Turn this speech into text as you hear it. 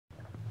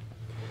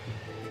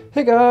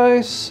Hey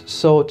guys,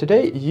 so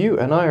today you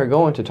and I are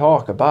going to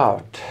talk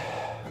about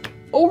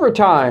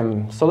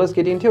overtime. So let's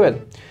get into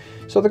it.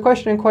 So the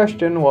question in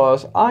question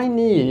was, I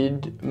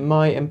need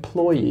my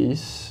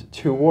employees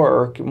to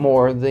work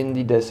more than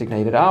the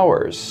designated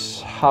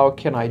hours. How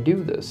can I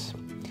do this?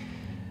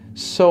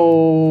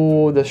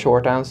 So the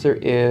short answer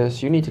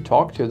is you need to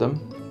talk to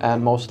them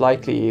and most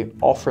likely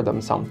offer them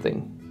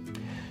something.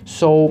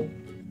 So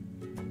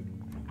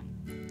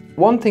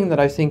one thing that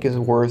I think is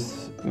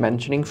worth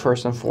mentioning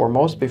first and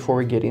foremost before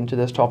we get into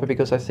this topic,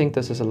 because I think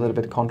this is a little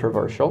bit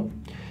controversial,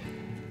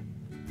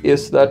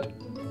 is that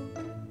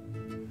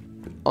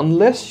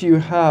unless you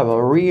have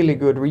a really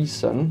good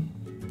reason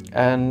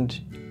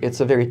and it's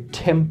a very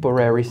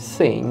temporary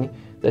thing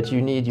that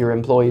you need your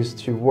employees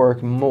to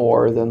work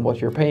more than what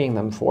you're paying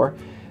them for,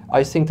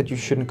 I think that you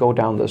shouldn't go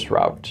down this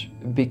route.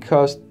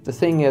 Because the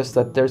thing is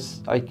that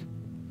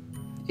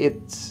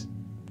it's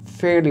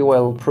fairly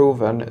well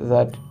proven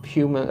that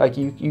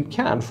you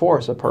can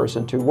force a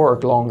person to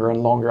work longer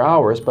and longer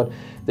hours, but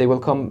they will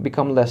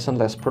become less and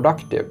less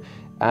productive.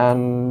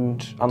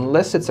 And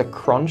unless it's a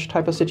crunch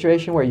type of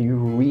situation where you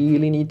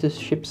really need to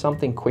ship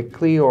something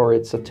quickly, or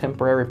it's a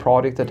temporary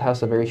project that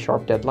has a very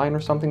sharp deadline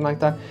or something like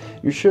that,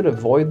 you should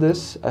avoid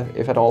this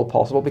if at all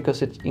possible,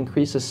 because it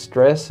increases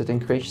stress, it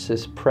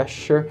increases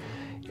pressure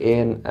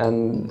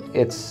and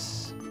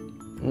it's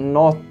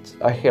not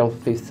a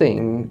healthy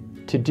thing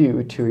to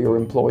do to your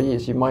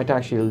employees. You might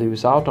actually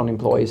lose out on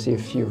employees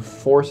if you're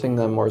forcing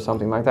them or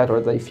something like that,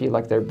 or they feel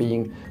like they're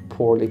being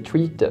poorly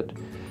treated.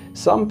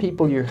 Some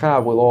people you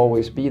have will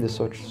always be the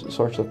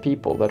sorts of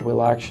people that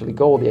will actually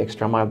go the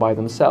extra mile by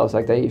themselves.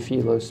 Like they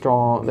feel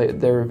strong,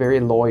 they're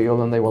very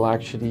loyal, and they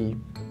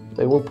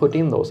will put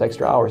in those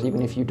extra hours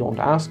even if you don't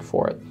ask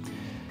for it.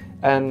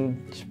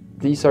 And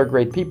these are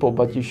great people,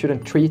 but you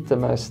shouldn't treat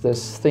them as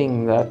this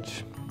thing that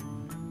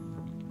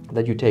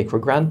you take for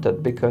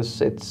granted, because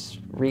it's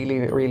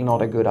really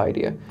not a good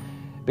idea.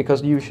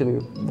 Because usually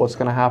what's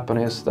going to happen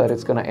is that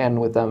it's going to end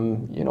with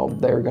them,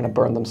 they're going to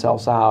burn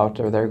themselves out,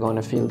 or they're going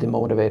to feel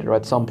demotivated, or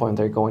at some point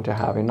they're going to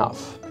have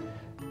enough.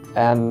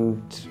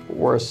 And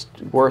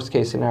worst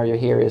case scenario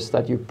here is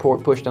that you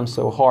push them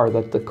so hard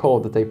that the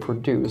code that they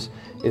produce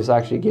is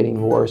actually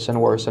getting worse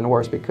and worse and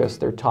worse because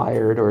they're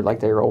tired, or like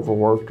they're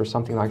overworked or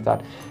something like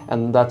that.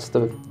 And that's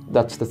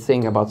the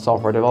thing about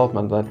software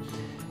development, that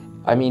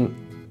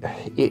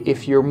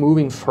if you're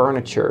moving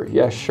furniture,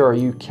 yeah, sure,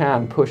 you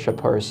can push a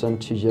person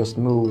to just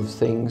move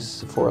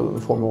things for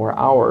more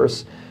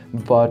hours.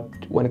 But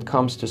when it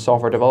comes to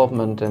software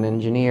development and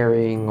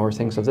engineering or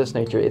things of this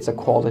nature, it's a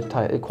quality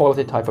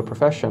type of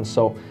profession.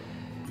 So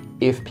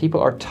if people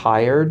are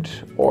tired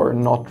or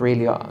not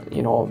really,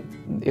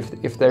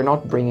 if they're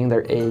not bringing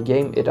their A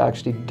game, it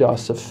actually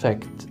does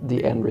affect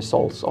the end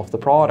results of the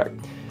product.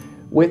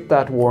 With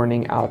that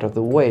warning out of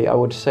the way, I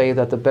would say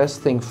that the best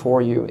thing for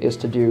you is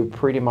to do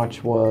pretty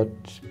much what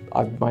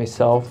I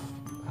myself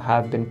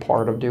have been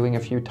part of doing a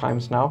few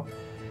times now.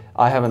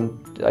 I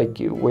haven't,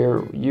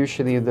 where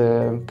usually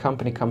the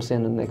company comes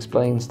in and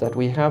explains that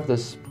we have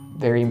this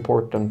very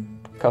important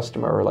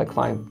customer or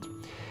client,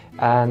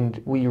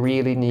 and we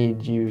really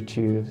need you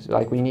to,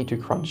 we need to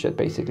crunch it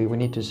basically. We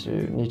need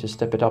to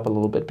step it up a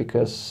little bit,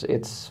 because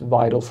it's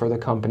vital for the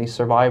company's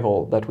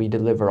survival that we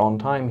deliver on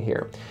time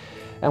here.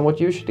 And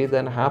what usually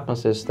then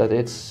happens is that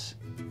this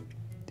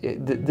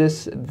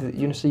is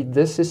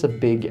a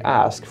big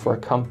ask for a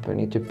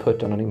company to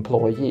put on an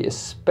employee,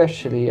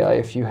 especially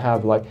if you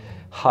have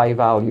high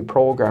value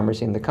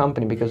programmers in the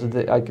company, because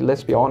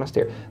let's be honest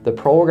here, the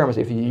programmers,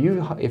 if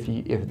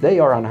they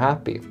are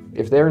unhappy,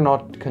 if they're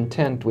not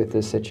content with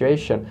this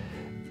situation,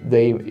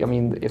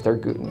 if they're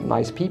good,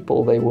 nice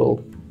people, they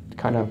will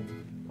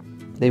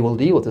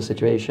deal with the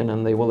situation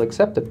and they will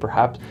accept it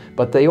perhaps,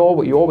 but you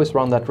always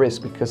run that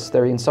risk, because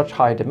they're in such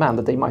high demand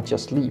that they might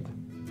just leave.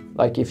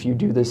 If you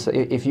do this,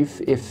 if you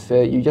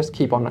just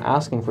keep on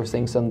asking for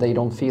things and they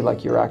don't feel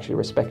like you're actually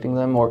respecting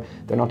them, or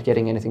they're not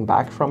getting anything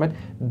back from it,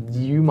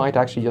 you might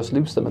actually just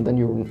lose them, and then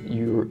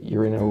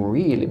you're in a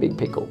really big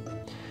pickle.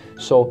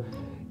 So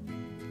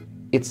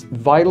it's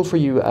vital for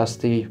you as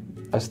the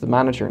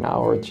manager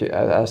now, or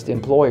as the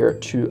employer,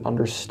 to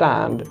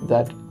understand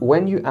that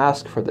when you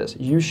ask for this,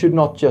 you should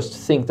not just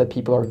think that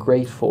people are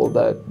grateful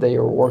that they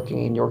are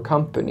working in your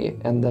company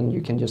and then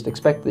you can just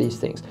expect these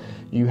things.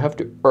 You have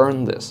to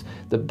earn this.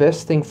 The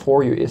best thing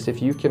for you is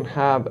if you can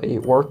have a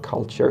work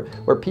culture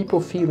where people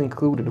feel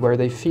included, where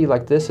they feel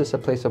like this is a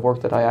place of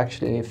work that I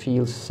actually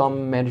feel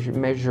some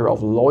measure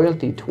of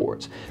loyalty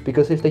towards.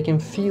 Because if they can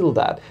feel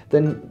that,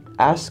 then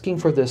asking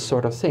for this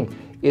sort of thing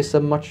is a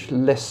much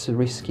less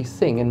risky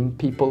thing, and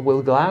people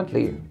will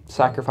gladly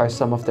sacrifice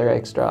some of their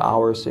extra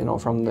hours,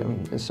 from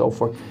them and so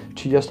forth,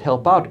 to just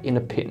help out in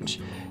a pinch.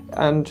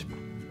 And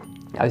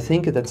I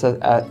think that's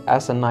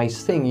as a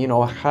nice thing,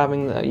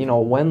 having,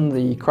 when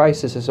the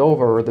crisis is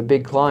over or the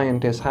big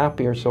client is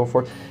happy or so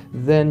forth,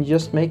 then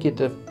just make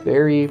it a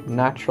very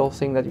natural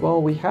thing that,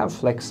 well, we have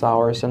flex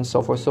hours and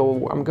so forth,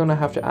 so I'm gonna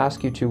have to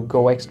ask you to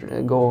go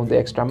the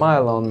extra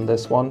mile on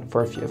this one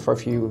for a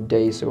few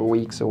days or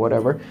weeks or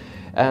whatever.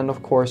 And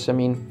of course, I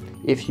mean,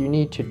 if you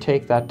need to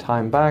take that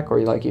time back,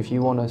 or like if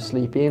you want to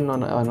sleep in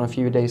on a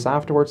few days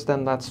afterwards,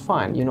 then that's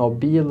fine. You know,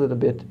 be a little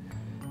bit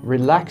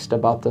relaxed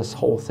about this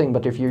whole thing.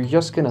 But if you're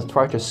just going to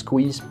try to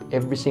squeeze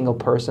every single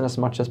person as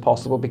much as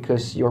possible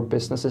because your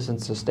business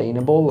isn't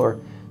sustainable or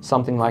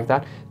something like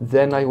that,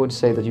 then I would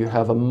say that you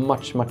have a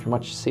much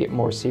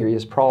more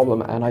serious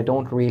problem. And I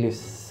don't really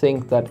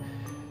think that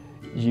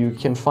you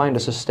can find a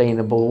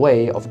sustainable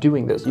way of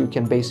doing this. You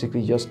can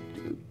basically just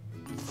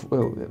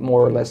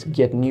more or less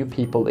get new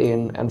people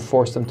in and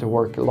force them to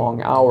work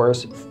long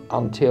hours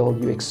until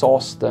you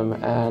exhaust them,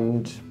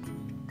 and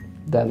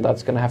then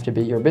that's going to have to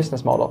be your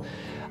business model.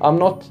 I'm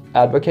not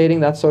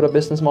advocating that sort of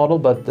business model,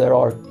 but there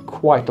are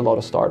quite a lot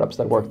of startups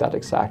that work that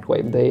exact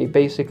way. They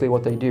basically,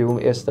 what they do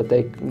is that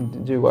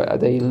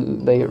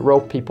they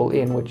rope people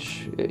in,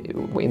 which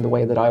in the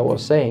way that I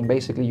was saying,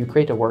 basically you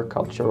create a work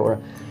culture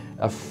or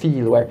a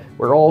feel where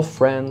we're all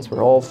friends,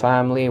 we're all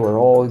family, we're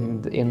all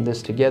in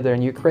this together,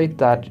 and you create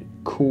that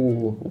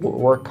cool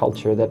work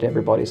culture that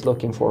everybody's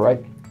looking for,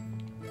 right?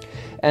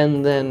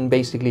 And then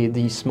basically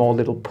these small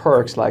little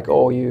perks like,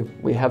 oh,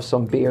 we have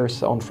some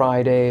beers on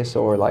Fridays,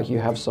 or like you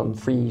have some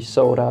free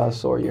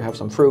sodas, or you have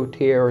some fruit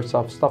here, or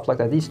stuff like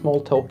that. These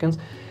small tokens,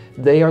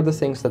 they are the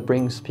things that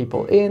brings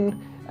people in,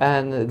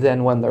 and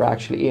then when they're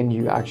actually in,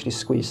 you actually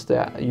squeeze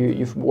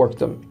you've worked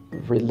them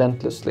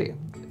relentlessly.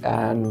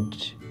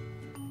 And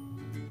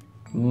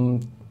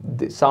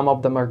some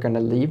of them are going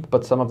to leave,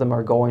 but some of them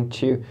are going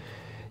to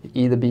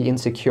either be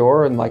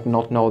insecure and like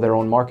not know their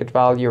own market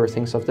value or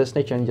things of this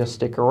nature and just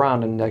stick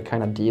around and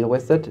kind of deal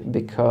with it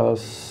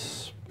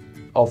because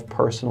of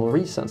personal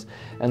reasons.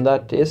 And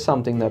that is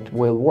something that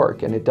will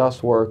work, and it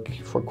does work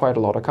for quite a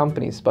lot of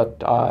companies,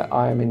 but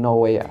I'm in no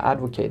way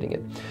advocating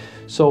it.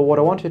 So what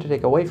I want you to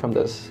take away from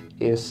this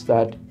is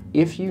that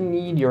if you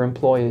need your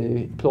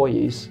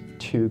employees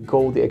to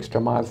go the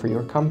extra mile for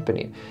your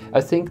company,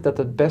 I think that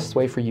the best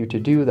way for you to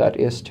do that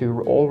is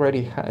to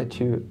already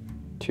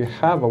to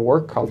have a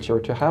work culture,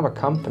 to have a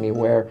company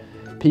where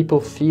people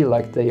feel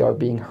like they are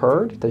being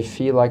heard, they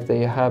feel like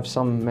they have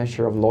some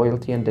measure of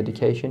loyalty and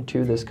dedication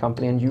to this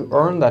company, and you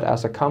earn that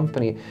as a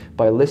company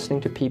by listening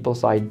to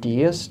people's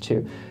ideas,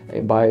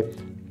 by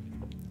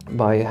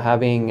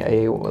having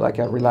a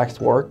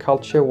relaxed work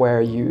culture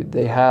where you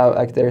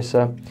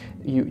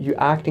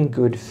act in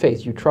good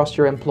faith. You trust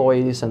your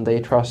employees and they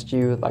trust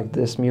you, like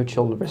this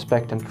mutual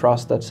respect and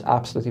trust that's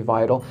absolutely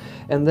vital.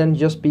 And then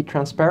just be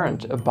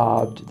transparent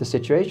about the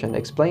situation.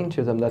 Explain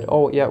to them that,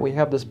 oh yeah, we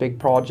have this big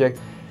project.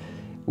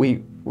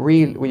 We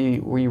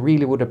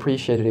really would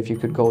appreciate it if you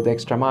could go the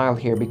extra mile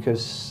here,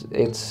 because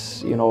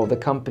it's, you know, the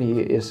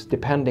company is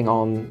depending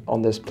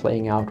on this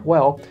playing out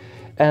well.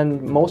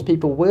 And most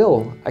people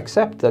will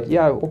accept that,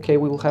 yeah, okay,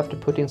 we will have to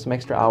put in some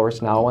extra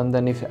hours now, and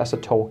then if as a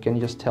token,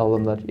 just tell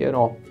them that, you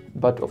know,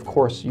 but of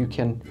course you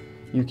can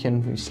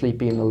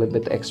sleep in a little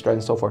bit extra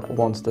and so forth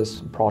once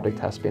this product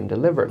has been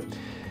delivered.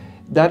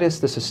 That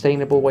is the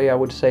sustainable way, I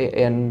would say,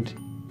 and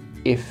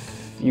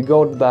if you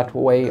go that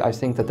way, I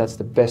think that that's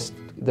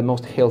the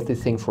most healthy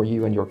thing for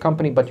you and your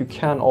company. But you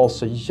can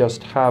also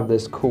just have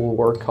this cool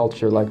work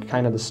culture, like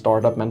kind of the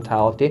startup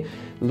mentality,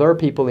 lure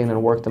people in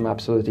and work them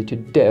absolutely to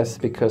death,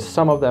 because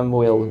some of them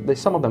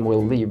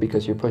will leave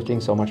because you're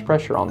putting so much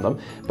pressure on them,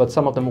 but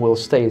some of them will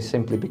stay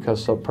simply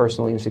because of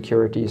personal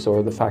insecurities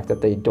or the fact that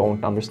they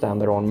don't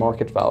understand their own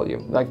market value.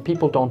 Like,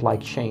 people don't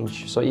like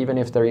change, so even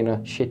if they're in a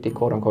shitty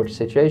quote-unquote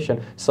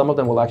situation, some of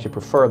them will actually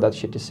prefer that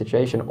shitty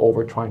situation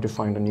over trying to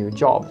find a new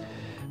job.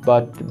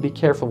 But be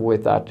careful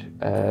with that,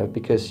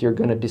 because you're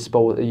going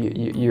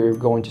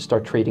to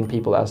start treating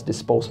people as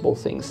disposable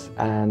things.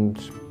 And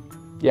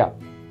yeah,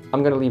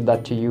 I'm going to leave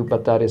that to you,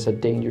 but that is a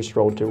dangerous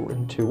road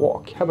to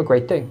walk. Have a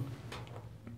great day.